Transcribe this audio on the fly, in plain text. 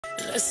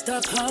Let's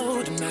stop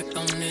holding back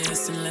on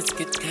this and let's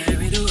get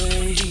carried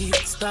away.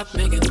 Stop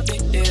making a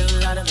big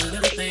deal out of the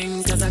little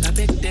things, cause I got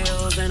big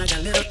deals and I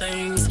got little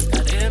things,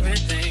 got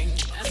everything.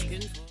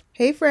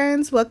 Hey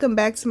friends, welcome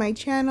back to my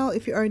channel.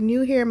 If you are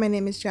new here, my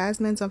name is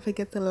Jasmine. Don't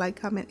forget to like,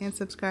 comment, and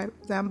subscribe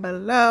down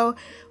below.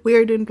 We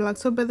are doing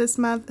VLOGTOBER this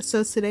month.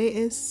 So today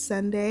is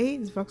Sunday.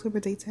 It's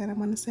VLOGTOBER day 10, I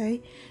want to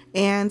say.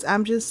 And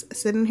I'm just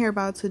sitting here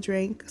about to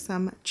drink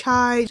some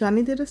chai.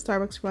 Johnny did a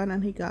Starbucks run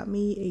and he got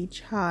me a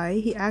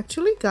chai. He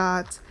actually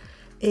got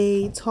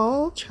a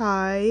tall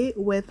chai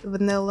with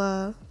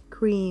vanilla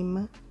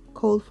cream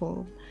cold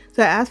foam.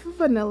 So I asked for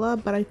vanilla,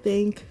 but I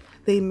think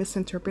they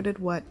misinterpreted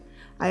what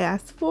I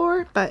asked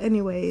for. But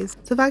anyways,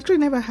 so I've actually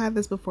never had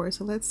this before,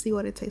 so let's see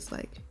what it tastes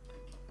like.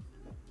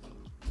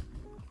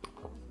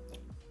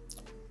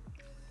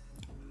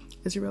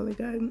 It's really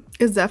good.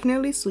 It's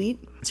definitely sweet.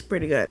 It's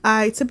pretty good.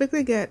 I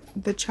typically get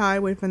the chai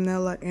with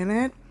vanilla in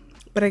it,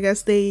 but I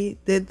guess they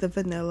did the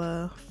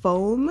vanilla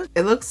foam.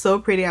 It looks so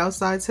pretty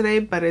outside today,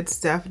 but it's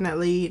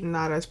definitely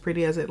not as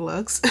pretty as it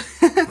looks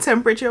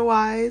temperature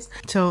wise.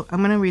 So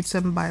I'm gonna read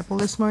some Bible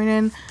this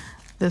morning.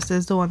 This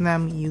is the one that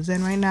I'm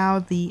using right now,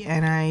 the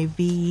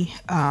NIV.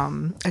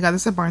 I got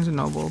this at Barnes &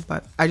 Noble,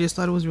 but I just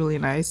thought it was really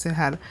nice. It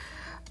had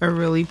a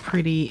really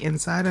pretty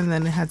inside and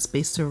then it had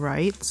space to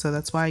write, so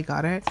that's why I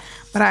got it.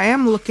 But I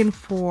am looking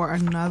for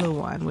another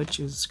one,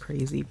 which is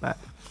crazy, but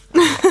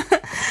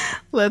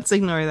let's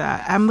ignore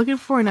that. I'm looking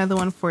for another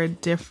one for a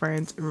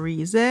different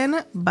reason,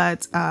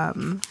 but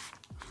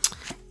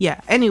yeah,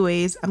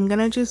 anyways, I'm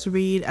gonna just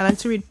read. I like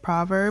to read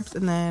Proverbs,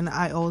 and then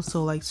I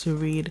also like to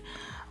read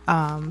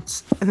and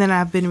then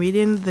I've been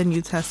reading the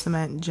New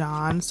Testament,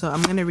 John, so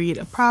I'm gonna read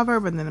a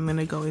proverb and then I'm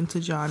gonna go into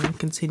John and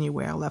continue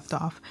where I left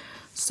off.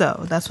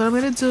 So that's what I'm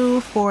gonna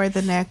do for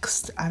the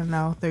next, I don't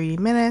know, 30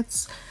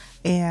 minutes,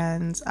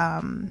 and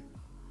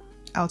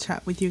I'll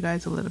chat with you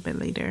guys a little bit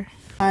later.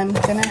 I'm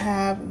gonna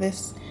have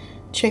this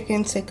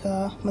chicken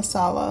tikka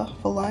masala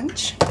for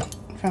lunch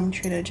from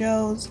Trader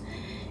Joe's,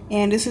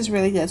 and this is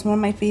really good. It's one of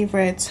my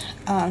favorite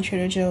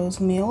Trader Joe's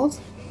meals.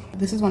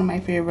 This is one of my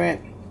favorite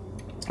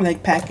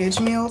like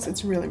packaged meals.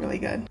 It's really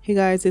good. Hey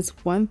guys, it's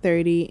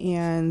 1:30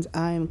 and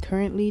I'm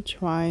currently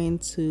trying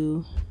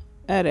to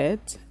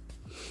edit.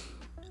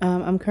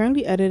 I'm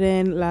currently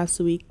editing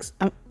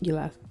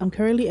I'm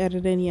currently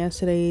editing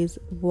yesterday's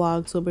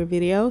VLOGTOBER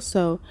video,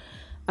 so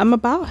I'm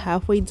about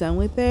halfway done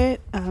with it.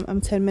 I'm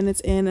 10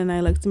 minutes in and I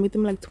like to make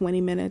them like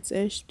 20 minutes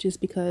ish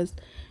just because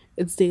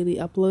it's daily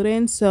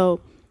uploading. So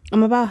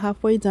I'm about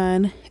halfway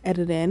done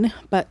editing,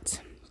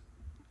 but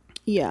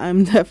yeah,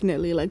 I'm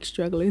definitely like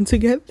struggling to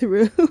get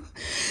through.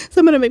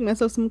 So I'm gonna make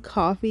myself some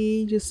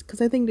coffee just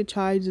because I think the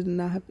chai did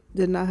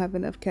not have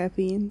enough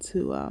caffeine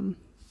to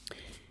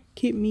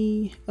keep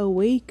me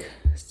awake.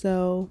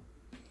 So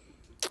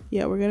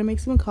yeah, we're gonna make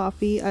some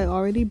coffee. I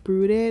already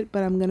brewed it,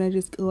 but I'm gonna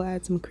just go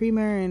add some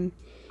creamer and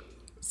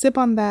sip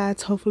on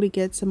that, hopefully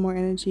get some more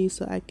energy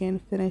so I can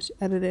finish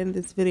editing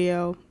this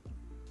video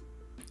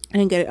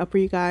and get it up for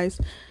you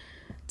guys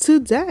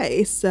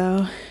today.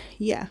 So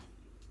yeah.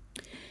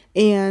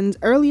 And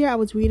earlier I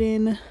was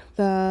reading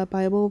the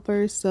Bible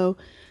verse. So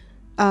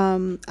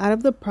out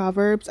of the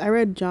Proverbs, I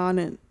read John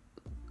and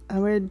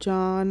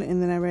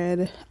then I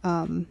read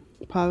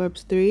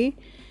Proverbs 3,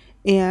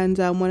 and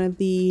one of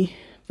the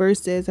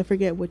verses, I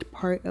forget which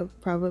part of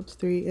Proverbs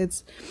 3,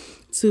 it's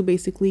to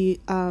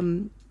basically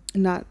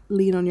not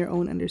lean on your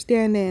own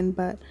understanding,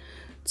 but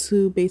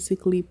to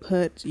basically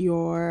put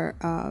your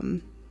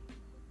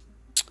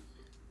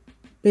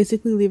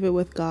basically leave it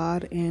with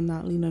God and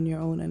not lean on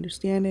your own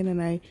understanding.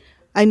 And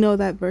I know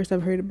that verse,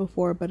 I've heard it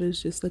before, but it's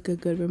just like a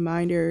good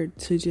reminder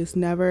to just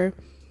never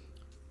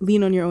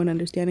lean on your own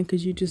understanding,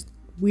 because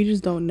we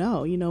just don't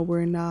know, you know.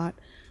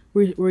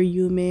 We're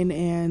human,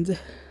 and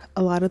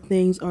a lot of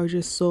things are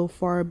just so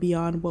far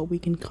beyond what we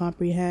can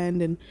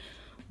comprehend and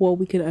what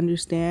we can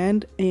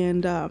understand.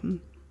 And a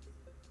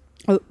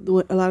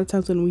lot of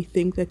times when we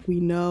think that we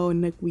know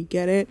and like we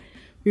get it,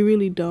 we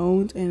really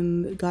don't,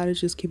 and God is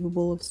just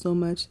capable of so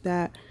much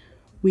that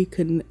we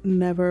could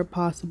never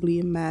possibly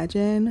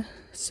imagine.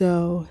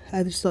 So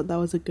I just thought that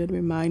was a good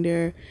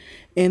reminder.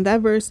 And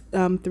that verse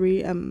 3,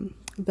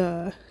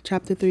 the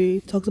chapter 3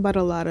 talks about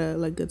a lot of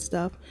like good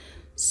stuff.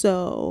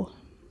 So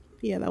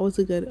yeah, that was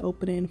a good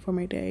opening for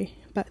my day.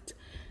 But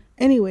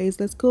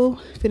anyways, let's go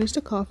finish the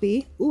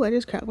coffee. Ooh, I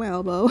just cracked my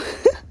elbow.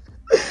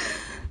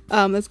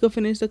 Let's go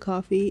finish the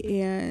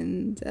coffee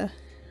and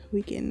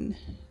we can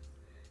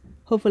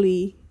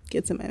hopefully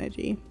get some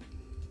energy.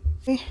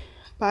 Okay.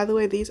 By the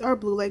way, these are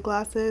blue light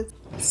glasses.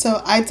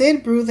 So I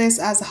did brew this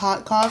as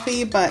hot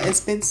coffee, but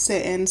it's been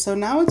sitting, so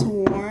now it's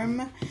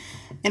warm,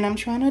 and I'm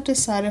trying to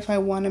decide if I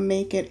want to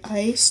make it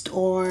iced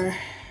or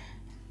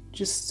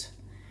just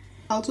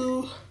I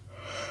don't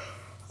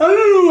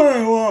know what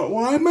I want.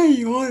 Why am I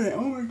yawning?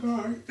 Oh my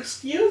god,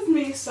 excuse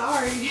me,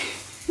 sorry.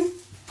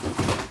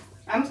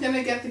 I'm just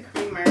gonna get the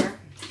creamer.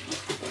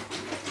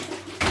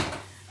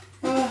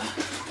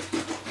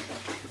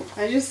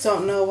 I just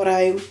don't know what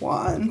I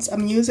want.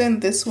 I'm using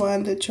this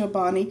one, the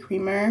Chobani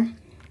creamer.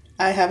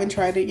 I haven't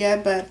tried it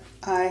yet, but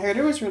I heard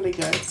it was really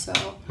good, so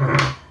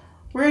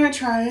we're gonna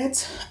try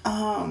it.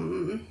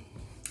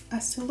 I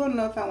still don't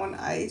know if I want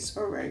ice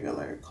or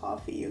regular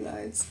coffee, you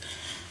guys.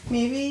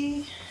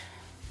 Maybe.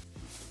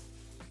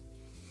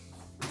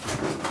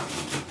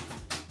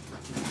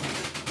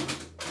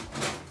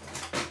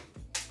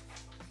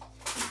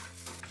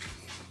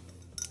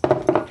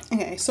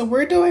 Okay, so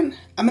I'm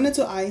gonna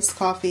do iced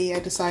coffee. I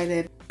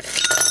decided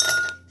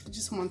I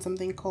just want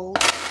something cold.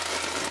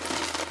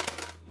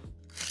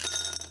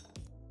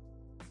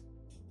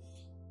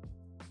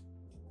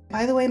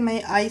 By the way,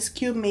 my ice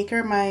cube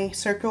maker, my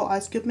circle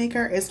ice cube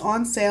maker is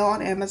on sale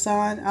on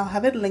Amazon. I'll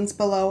have it linked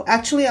below.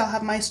 Actually, I'll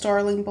have my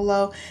store link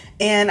below,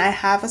 and I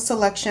have a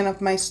selection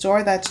of my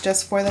store that's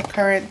just for the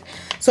current.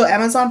 So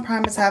Amazon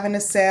Prime is having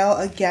a sale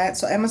again.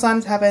 So Amazon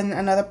is having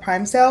another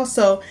Prime sale.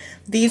 So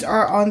these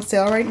are on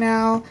sale right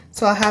now.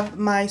 So I'll have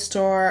my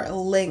store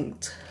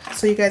linked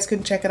so you guys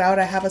can check it out.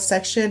 I have a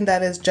section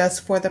that is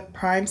just for the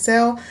Prime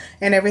sale,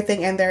 and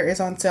everything in there is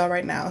on sale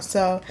right now.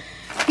 So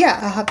yeah,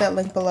 I'll have that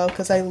link below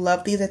because I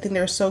love these. I think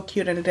they're so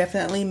cute, and they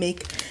definitely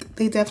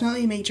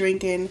make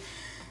drinking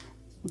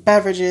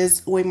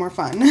beverages way more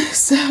fun.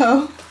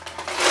 So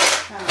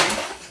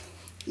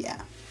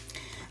yeah.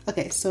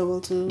 Okay, so we'll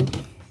do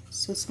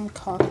some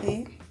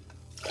coffee.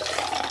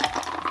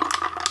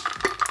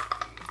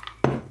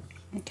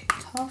 Okay,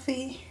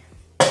 coffee.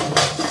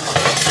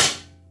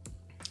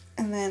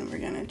 And then we're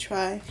gonna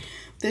try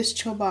this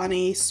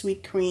Chobani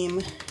sweet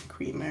cream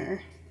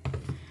creamer.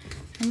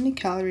 How many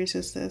calories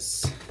is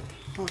this?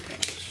 Okay.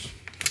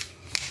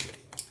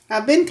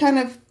 I've been kind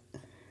of,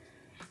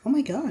 oh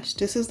my gosh,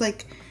 this is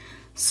like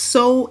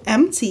so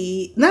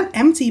empty. Not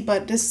empty,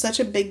 but there's such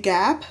a big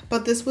gap.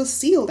 But this was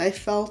sealed. I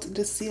felt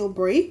the seal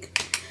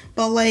break.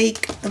 But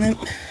like, I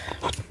don't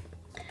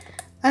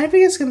know if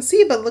you guys can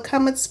see, but look how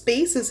much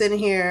space is in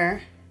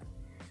here.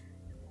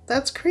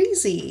 That's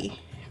crazy,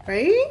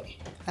 right?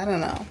 I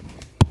don't know.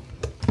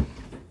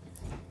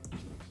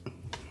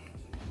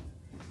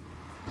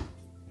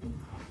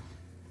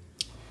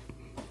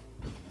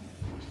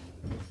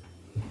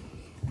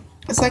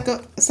 It's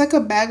like a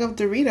bag of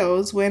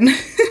Doritos when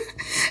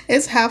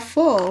it's half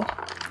full.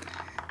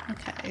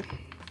 Okay.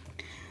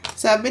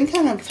 So I've been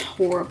kind of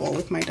horrible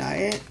with my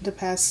diet the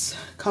past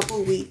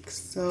couple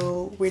weeks,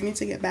 so we need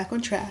to get back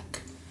on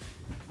track.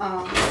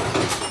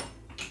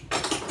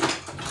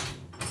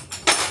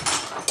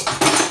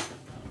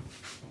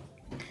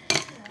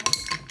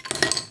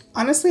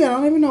 Honestly, I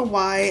don't even know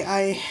why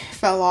I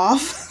fell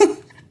off.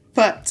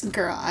 But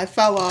girl, I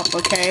fell off,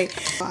 okay?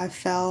 I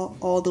fell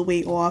all the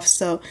way off,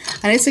 so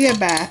I need to get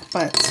back,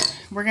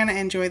 but we're gonna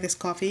enjoy this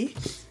coffee.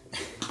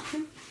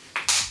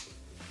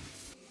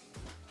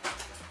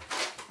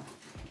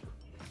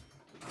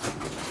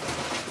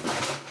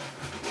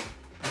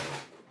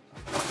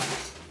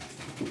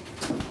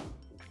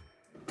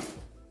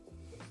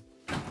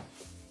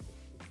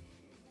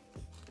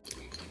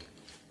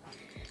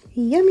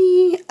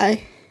 Yummy.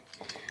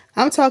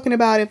 I'm talking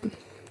about it.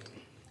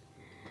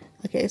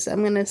 Okay, so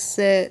I'm gonna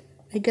sit,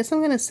 I guess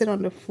I'm gonna sit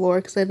on the floor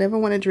because I never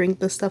want to drink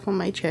the stuff on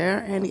my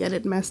chair and get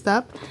it messed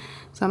up.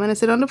 So I'm gonna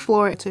sit on the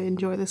floor to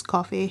enjoy this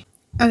coffee.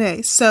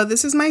 Okay, so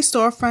this is my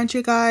storefront,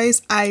 you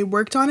guys. I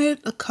worked on it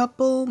a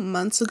couple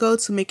months ago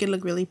to make it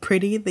look really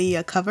pretty,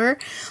 the cover.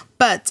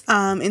 But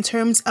in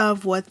terms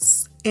of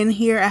what's in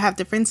here, I have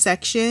different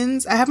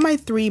sections. I have my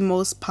 3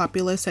 most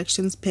popular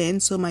sections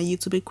pinned. So my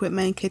YouTube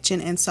equipment,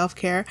 kitchen, and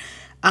self-care.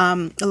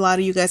 A lot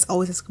of you guys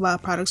always ask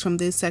about products from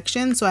this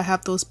section, so I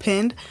have those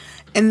pinned.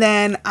 And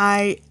then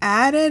I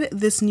added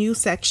this new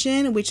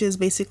section, which is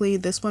basically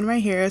this one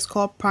right here. It's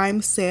called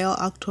Prime Sale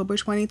October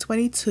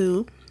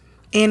 2022.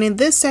 And in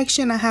this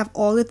section, I have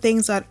all the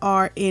things that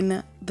are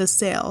in the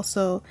sale.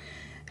 So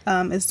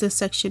it's this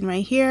section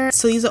right here.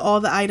 So these are all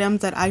the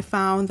items that I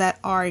found that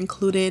are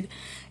included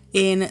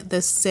in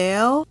the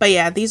sale. But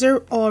yeah, these are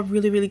all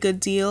really good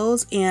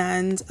deals,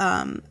 and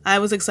I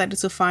was excited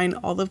to find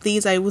all of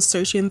these. I was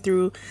searching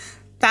through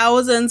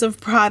thousands of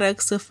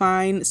products to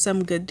find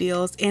some good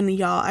deals, and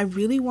y'all, I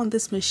really want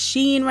this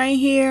machine right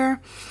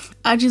here.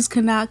 I just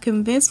cannot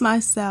convince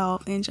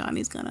myself, and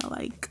Johnny's gonna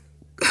like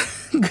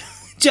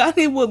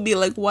Johnny would be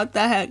like, what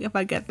the heck if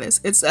I get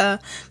this? It's a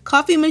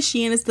coffee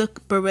machine. It's the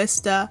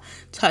Barista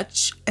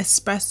Touch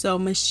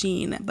Espresso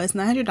machine, but it's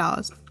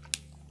 $900.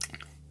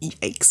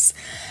 Yikes.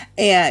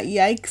 And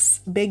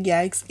yikes, big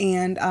yikes.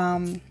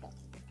 And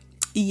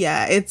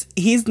yeah,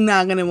 he's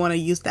not gonna want to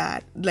use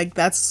that. Like,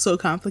 that's so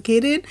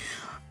complicated,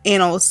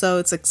 and also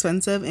it's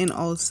expensive, and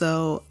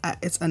also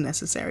it's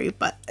unnecessary,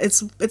 but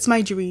it's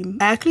my dream.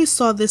 I actually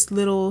saw this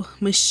little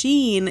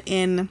machine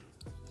in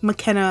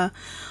McKenna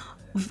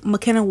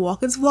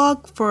Walker's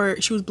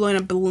vlog. She was blowing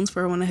up balloons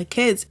for one of her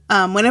kids.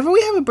 Whenever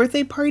we have a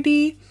birthday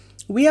party,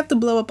 we have to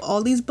blow up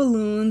all these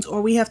balloons,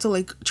 or we have to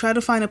like try to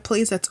find a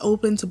place that's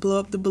open to blow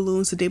up the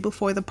balloons the day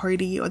before the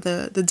party or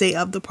the day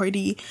of the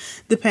party,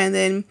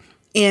 depending.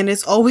 And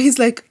it's always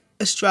like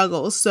a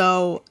struggle.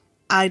 So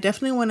I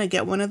definitely want to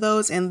get one of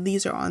those, and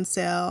these are on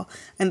sale,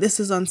 and this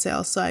is on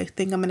sale, so I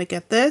think I'm gonna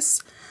get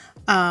this.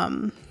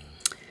 But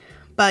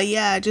But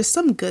yeah, just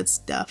some good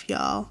stuff,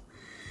 y'all.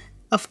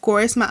 Of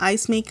course, my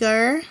ice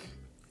maker.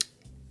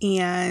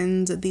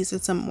 And these are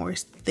some more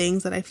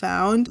things that I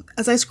found.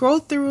 As I scroll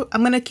through,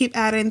 I'm gonna keep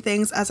adding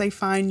things as I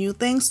find new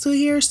things to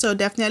here, so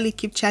definitely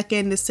keep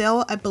checking the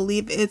sale. I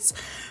believe it's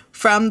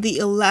from the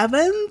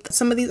 11th.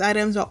 Some of these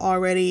items are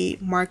already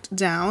marked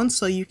down,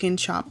 so you can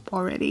shop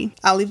already.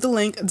 I'll leave the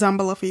link down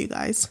below for you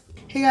guys.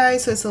 Hey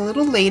guys, so it's a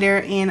little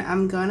later and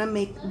I'm gonna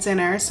make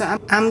dinner. So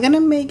I'm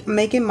gonna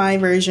making my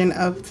version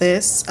of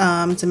this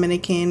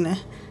Dominican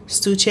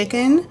stew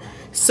chicken.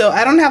 So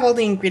I don't have all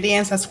the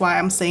ingredients, that's why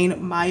I'm saying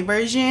my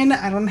version.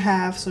 I don't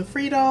have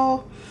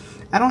sofrito,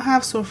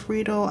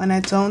 and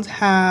I don't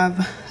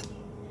have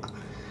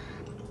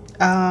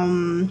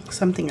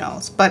something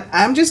else. But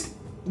I'm just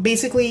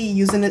basically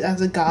using it as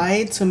a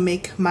guide to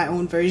make my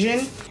own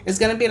version. It's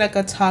gonna be like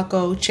a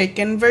taco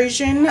chicken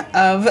version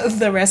of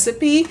the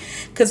recipe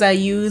because I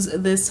use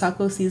this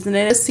taco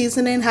seasoning. This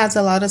seasoning has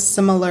a lot of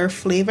similar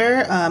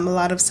flavor, a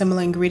lot of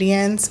similar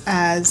ingredients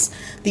as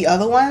the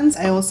other ones.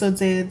 I also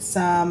did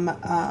some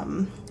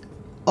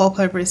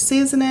all-purpose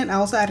seasoning. I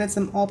also added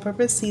some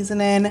all-purpose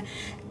seasoning.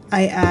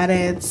 I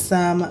added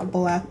some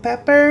black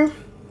pepper.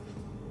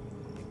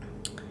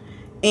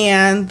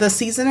 And the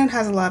seasoning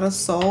has a lot of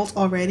salt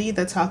already,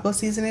 the taco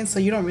seasoning, so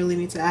you don't really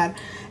need to add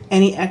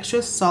any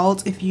extra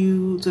salt if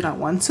you do not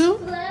want to.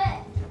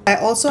 I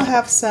also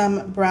have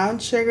some brown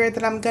sugar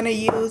that I'm gonna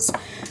use.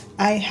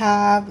 I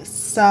have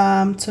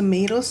some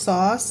tomato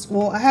sauce.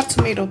 Well, I have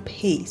tomato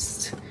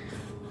paste.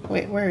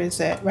 Wait, where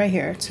is it? Right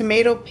here.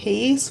 Tomato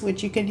paste,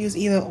 which you can use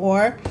either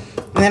or.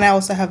 And then I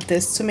also have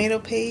this tomato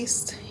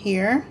paste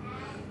here.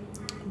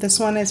 This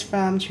one is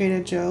from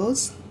Trader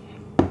Joe's.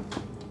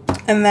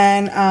 And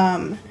then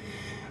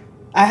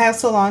I have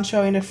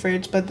cilantro in the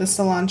fridge, but the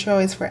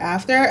cilantro is for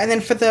after. And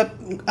then for the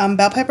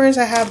bell peppers,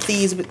 I have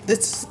these.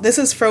 This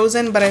is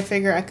frozen, but I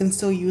figure I can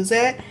still use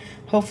it.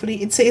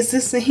 Hopefully it tastes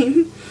the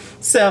same.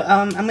 So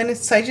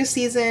so I just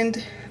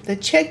seasoned the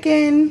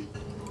chicken.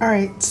 All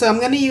right, so I'm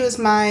gonna use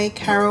my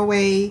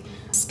caraway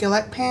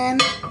skillet pan.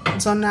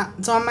 Don't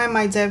mind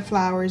my dead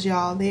flowers,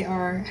 y'all. They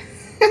are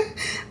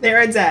they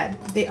are dead.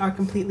 They are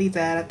completely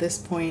dead at this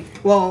point.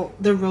 Well,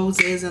 the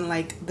roses and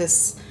like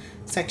this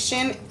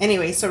section.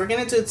 Anyway, so we're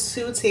gonna do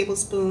 2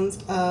 tablespoons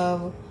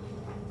of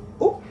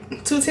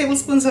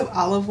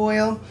olive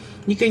oil.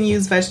 You can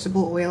use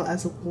vegetable oil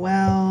as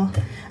well.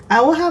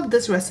 I will have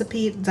this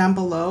recipe down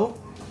below.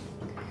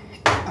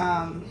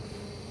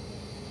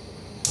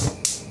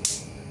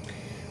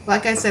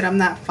 Like I said, I'm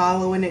not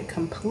following it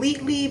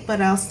completely, but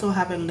I'll still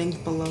have it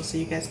linked below so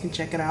you guys can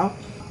check it out.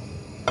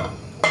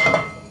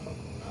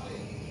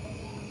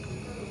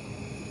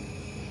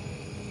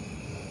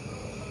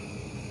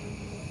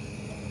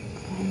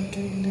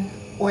 Getting the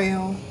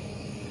oil.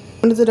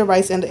 I'm gonna do the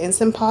rice in the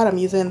Instant Pot. I'm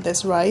using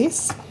this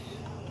rice.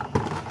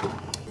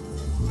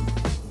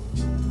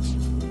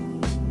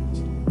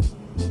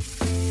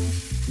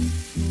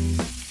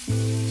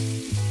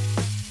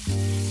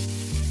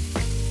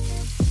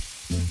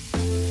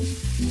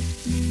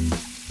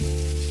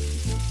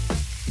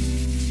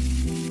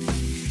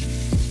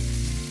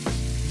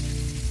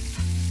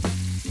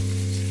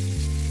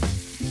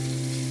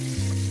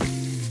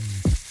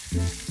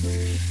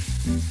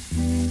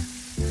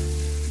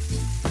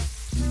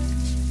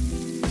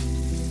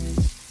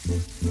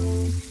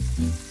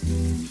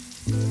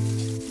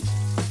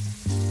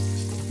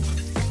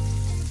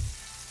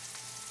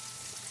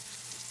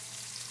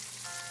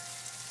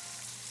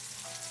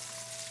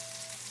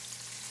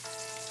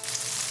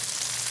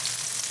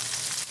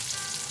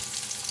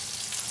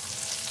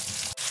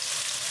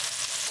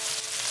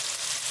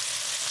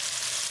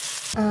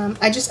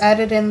 I just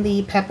added in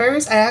the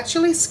peppers. I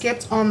actually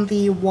skipped on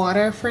the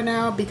water for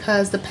now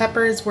because the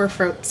peppers were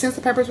since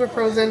the peppers were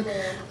frozen,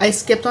 I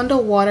skipped on the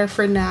water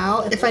for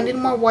now. If I need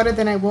more water,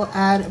 then I will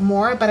add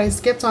more, but I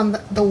skipped on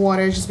the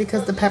water just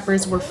because the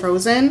peppers were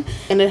frozen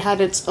and it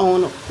had its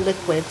own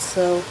liquid.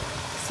 So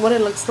that's what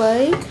it looks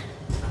like.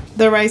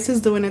 The rice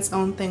is doing its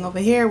own thing over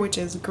here, which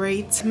is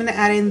great. I'm gonna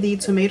add in the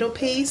tomato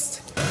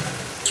paste.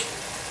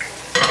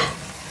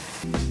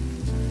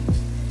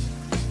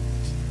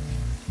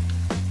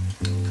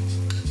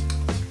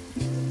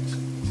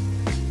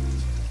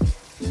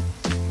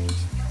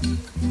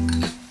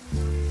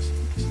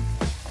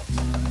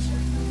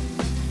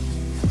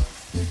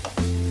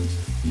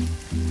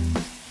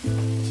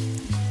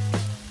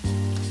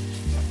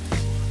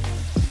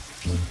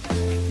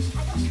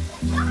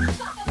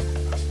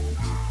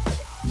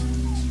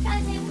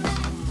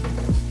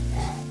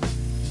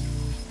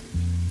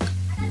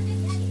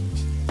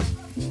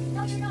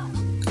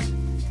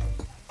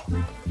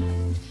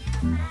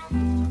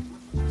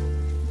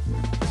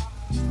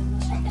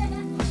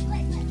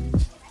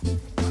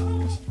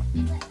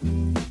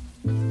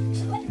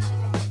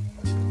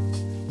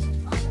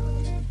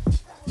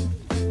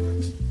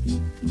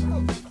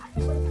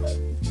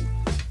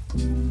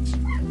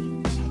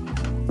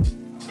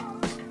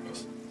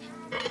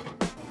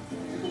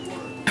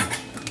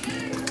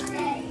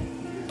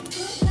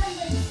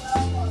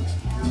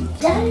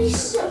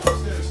 Daddy's so...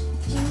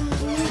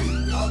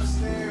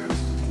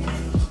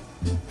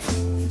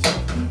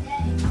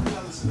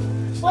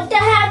 What the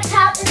heck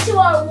happened to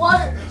our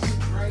water?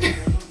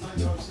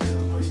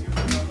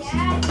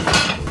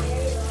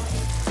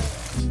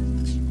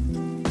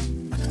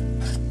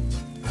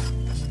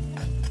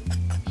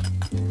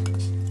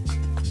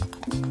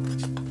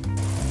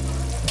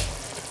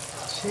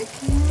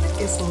 Chicken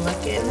is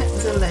looking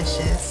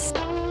delicious.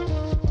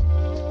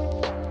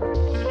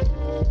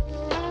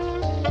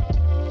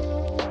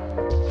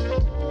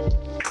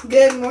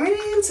 Good morning.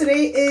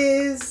 Today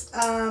is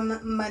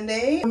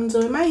Monday. I'm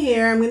doing my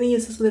hair. I'm gonna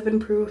use this Live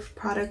Proof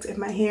product in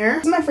my hair.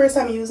 This is my first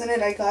time using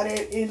it. I got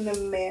it in the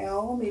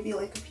mail maybe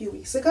like a few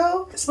weeks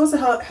ago. It's supposed to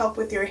help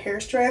with your hair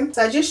strength.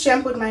 So I just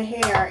shampooed my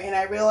hair and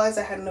I realized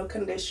I had no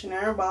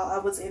conditioner while I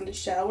was in the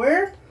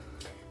shower.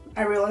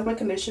 I realized my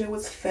conditioner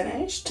was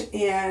finished,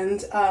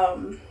 and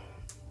I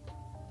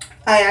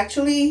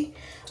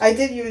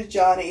did use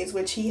Johnny's,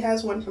 which he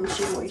has one from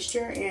She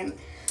Moisture, and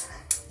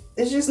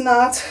it's just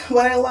not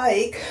what I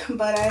like,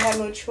 but I had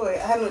no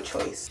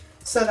choice.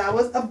 So that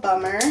was a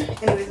bummer.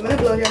 Anyways, I'm gonna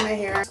blow dry my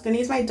hair. I'm gonna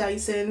use my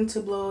Dyson to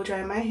blow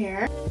dry my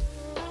hair.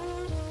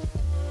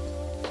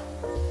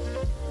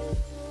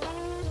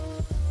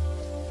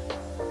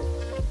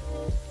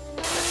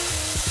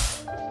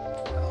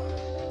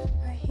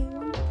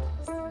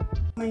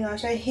 Oh my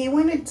gosh, I hate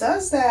when it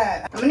does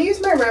that. I'm gonna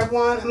use my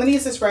Revlon. I'm gonna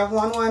use this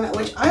Revlon one,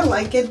 which I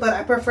like it, but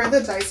I prefer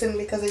the Dyson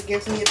because it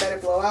gives me a better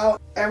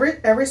blowout.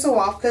 Every so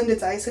often the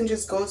Dyson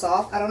just goes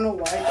off. I don't know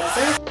why it does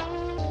it.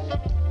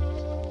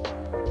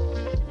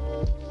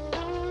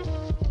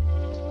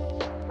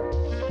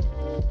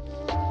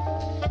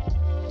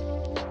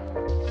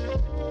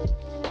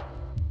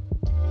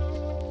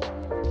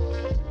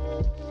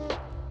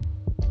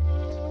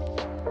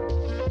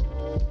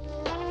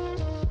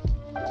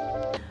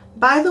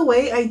 By the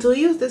way, I do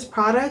use this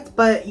product,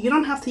 but you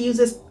don't have to use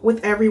this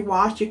with every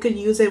wash. You could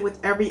use it with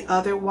every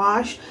other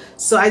wash.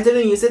 So I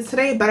didn't use it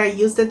today, but I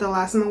used it the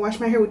last time I washed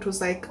my hair, which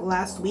was like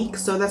last week.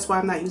 So that's why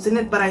I'm not using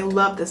it, but I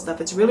love this stuff.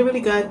 It's really, really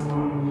good.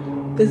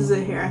 This is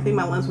it here. I think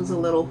my lens was a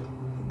little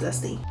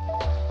dusty.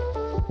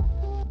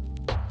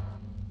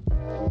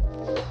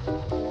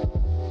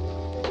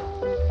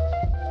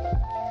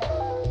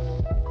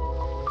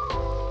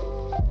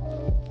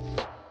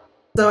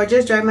 So I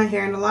just dried my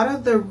hair, and a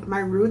lot of my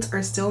roots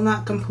are still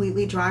not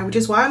completely dry, which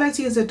is why I like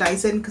to use a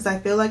Dyson, because I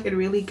feel like it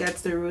really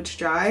gets the roots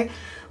dry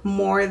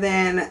more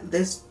than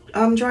this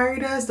dryer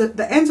does.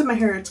 The ends of my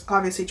hair, it's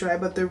obviously dry,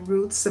 but the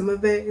roots, some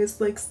of it is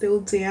like still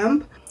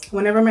damp.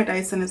 Whenever my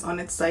Dyson is on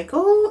its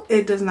cycle,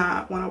 it does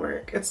not want to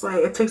work. It's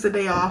like it takes a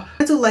day off.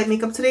 I do light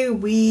makeup today.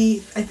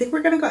 I think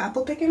we're gonna go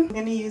apple picking. I'm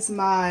gonna use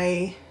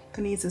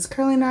this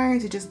curling iron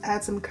to just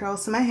add some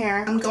curls to my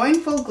hair. I'm going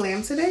full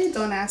glam today.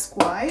 Don't ask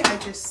why.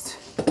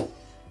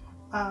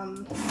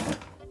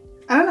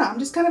 I don't know, I'm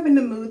just kind of in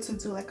the mood to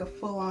do like a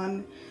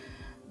full-on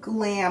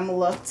glam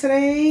look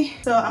today.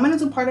 So I'm gonna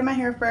do part of my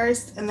hair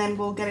first, and then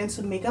we'll get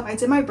into makeup. I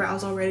did my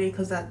brows already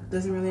because that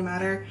doesn't really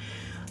matter,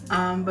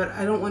 but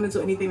I don't want to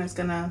do anything that's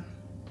gonna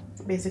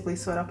basically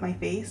sweat off my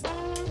face.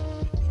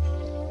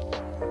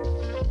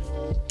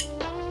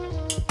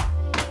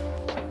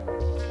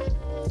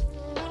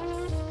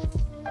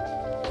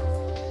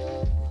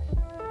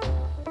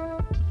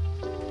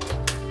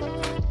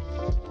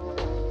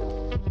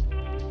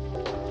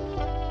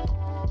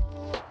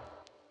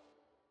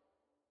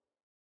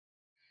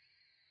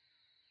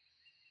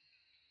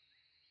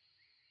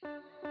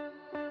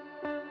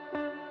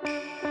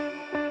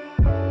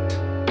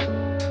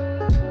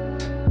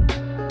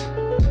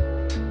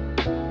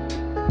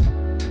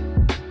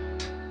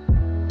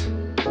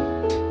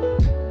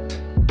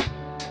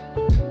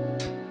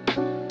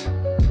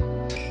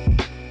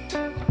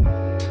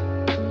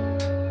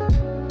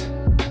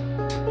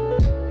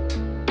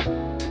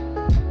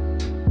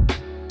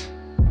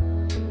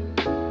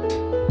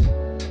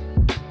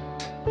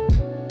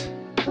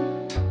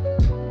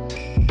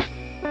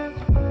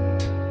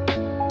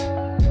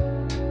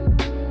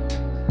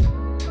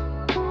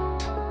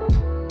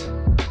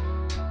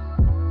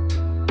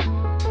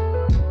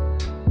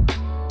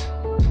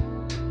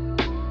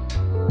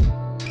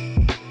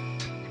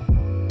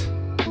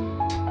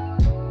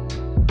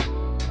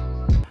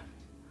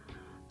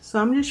 So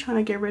I'm just trying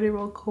to get ready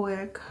real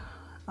quick.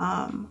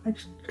 I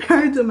just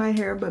tried to do my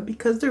hair, but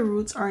because the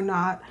roots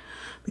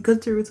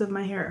of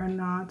my hair are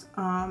not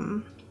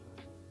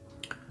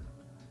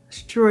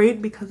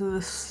straight because of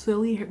the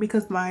silly hair,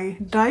 because my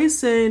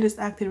Dyson is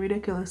acting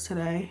ridiculous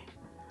today.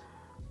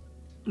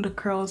 The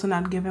curls are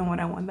not giving what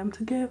I want them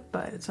to give,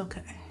 but it's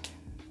okay.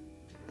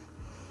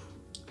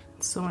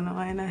 It's so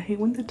annoying. I hate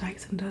when the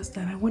Dyson does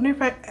that. I wonder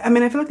if I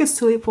mean, I feel like it's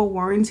too late for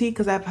warranty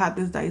because I've had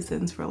this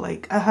Dyson's for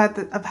like, I've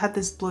had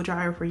this blow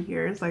dryer for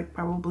years, like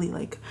probably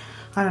like,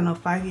 I don't know,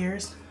 5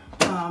 years.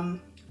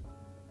 And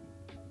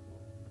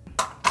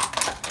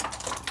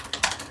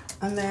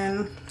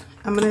then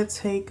I'm gonna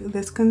take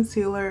this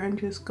concealer and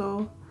just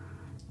go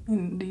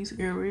in these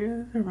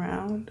areas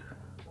around.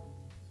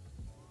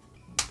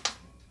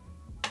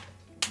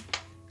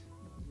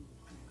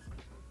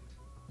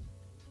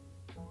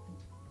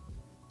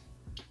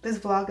 This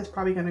vlog is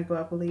probably gonna go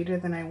up later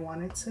than I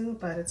wanted to,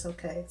 but it's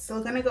okay. It's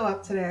still gonna go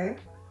up today.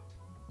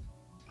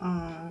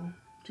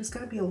 Just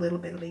gonna be a little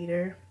bit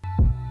later.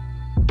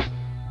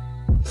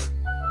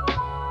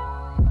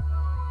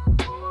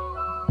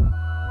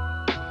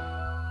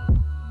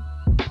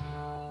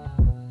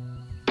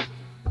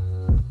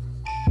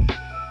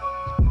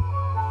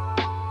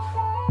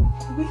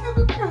 We have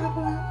a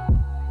problem.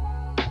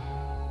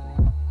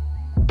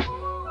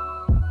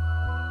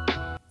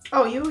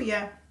 Oh, you?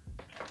 Yeah.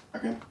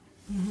 Okay.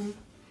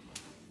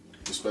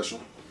 The special.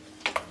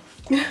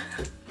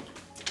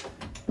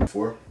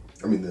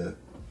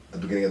 The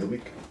beginning of the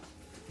week.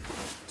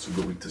 It's a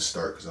good week to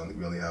start because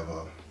we only have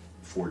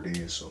 4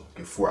 days, so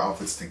get 4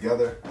 outfits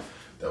together.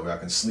 That way I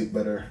can sleep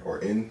better or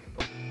in.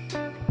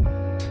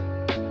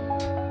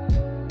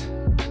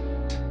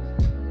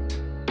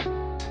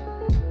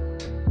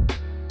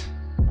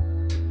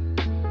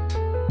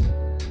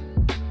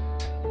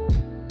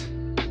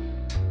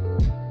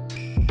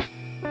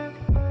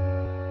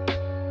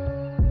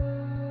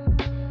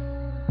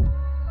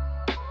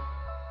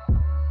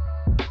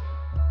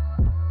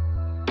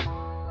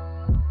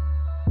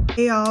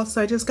 Hey y'all,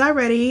 so I just got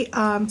ready.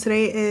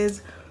 Today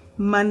is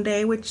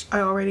Monday, which I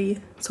already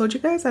told you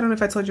guys. I don't know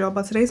if I told you all,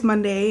 but today's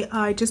Monday.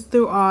 I just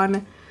threw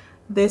on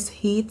this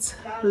Heat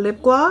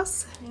lip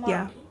gloss.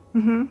 Yeah.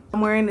 I'm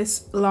wearing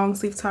this long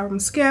sleeve top from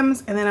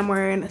Skims, and then I'm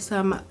wearing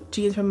some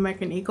jeans from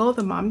American Eagle,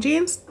 the mom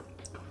jeans.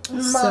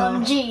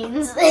 Mom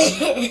jeans.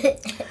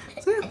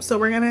 So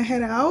we're gonna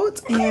head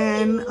out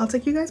and I'll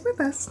take you guys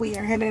with us. We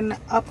are heading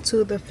up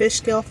to the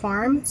Fishkill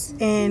Farms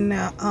in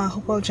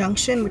Hopewell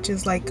Junction, which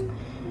is like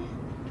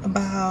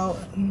about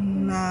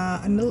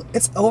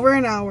it's over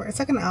an hour. It's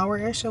like an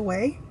hour-ish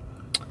away.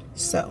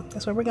 So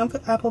that's where we're going for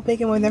apple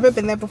picking. We've never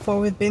been there before.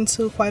 We've been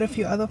to quite a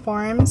few other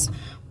farms,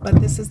 but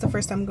this is the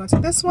first time going to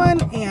this one,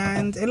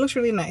 and it looks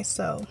really nice.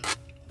 So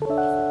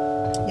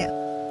yeah.